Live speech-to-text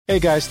Hey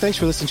guys, thanks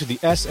for listening to the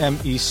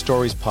S.M.E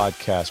Stories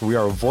podcast. We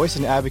are a voice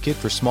and advocate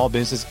for small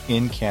businesses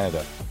in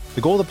Canada. The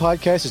goal of the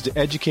podcast is to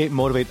educate and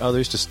motivate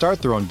others to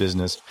start their own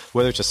business,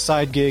 whether it's a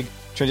side gig,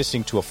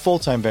 transitioning to a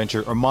full-time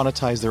venture, or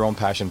monetize their own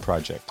passion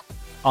project.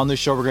 On this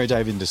show, we're going to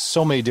dive into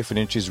so many different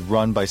industries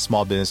run by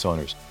small business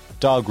owners.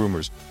 Dog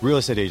groomers, real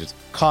estate agents,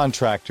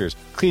 contractors,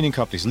 cleaning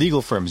companies,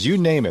 legal firms, you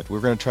name it. We're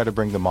going to try to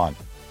bring them on.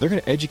 They're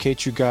going to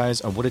educate you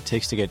guys on what it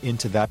takes to get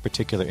into that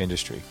particular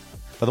industry.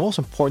 But the most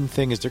important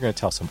thing is they're going to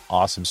tell some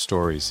awesome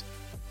stories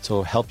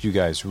to help you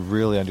guys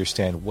really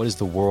understand what is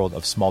the world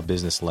of small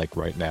business like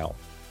right now.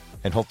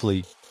 And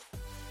hopefully,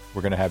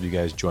 we're going to have you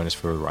guys join us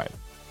for a ride.